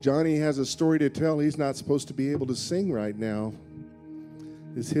Johnny has a story to tell. He's not supposed to be able to sing right now.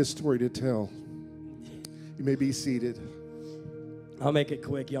 It's his story to tell. You may be seated. I'll make it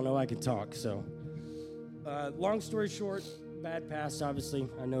quick. Y'all know I can talk. So, long story short, bad past, obviously.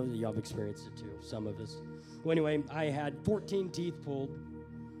 I know that y'all have experienced it too, some of us. Well, anyway, I had 14 teeth pulled.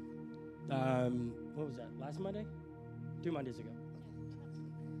 What was that, last Monday? 2 Mondays ago.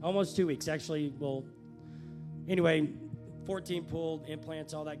 Almost 2 weeks, actually. Well, anyway, 14 pulled,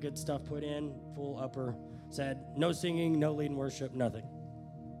 implants, all that good stuff put in, full upper. Said no singing, no leading worship, nothing.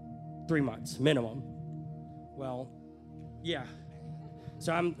 3 months minimum. Well, yeah.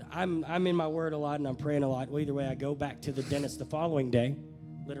 So I'm in my word a lot and I'm praying a lot. Well, either way, I go back to the dentist the following day,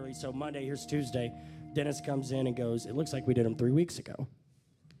 literally. So Monday, here's Tuesday. Dentist comes in and goes, "It looks like we did them 3 weeks ago."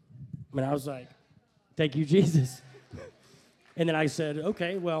 I mean, I was like, "Thank you, Jesus." And then I said,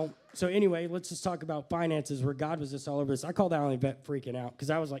 "Okay, well." So anyway, let's just talk about finances, where God was just all over this. I called Alan Vet freaking out because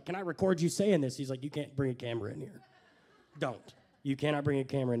I was like, "Can I record you saying this?" He's like, "You can't bring a camera in here. Don't. You cannot bring a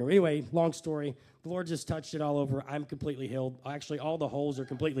camera in here." Anyway, long story. The Lord just touched it all over. I'm completely healed. Actually, all the holes are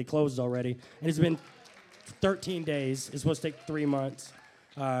completely closed already. And it's been 13 days. It's supposed to take 3 months.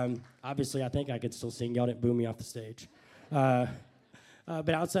 Obviously, I think I could still sing. Y'all didn't boo me off the stage. But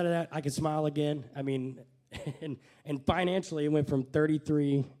outside of that, I can smile again. I mean, and financially, it went from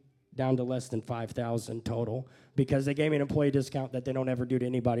 33 down to less than 5,000 total because they gave me an employee discount that they don't ever do to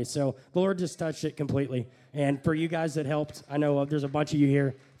anybody. So the Lord just touched it completely. And for you guys that helped, I know there's a bunch of you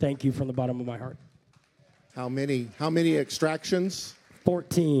here. Thank you from the bottom of my heart. How many extractions?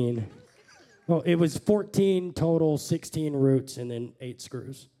 14. Well, it was 14 total, 16 roots, and then 8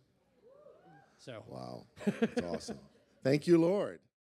 screws. So. Wow, that's awesome. Thank you, Lord.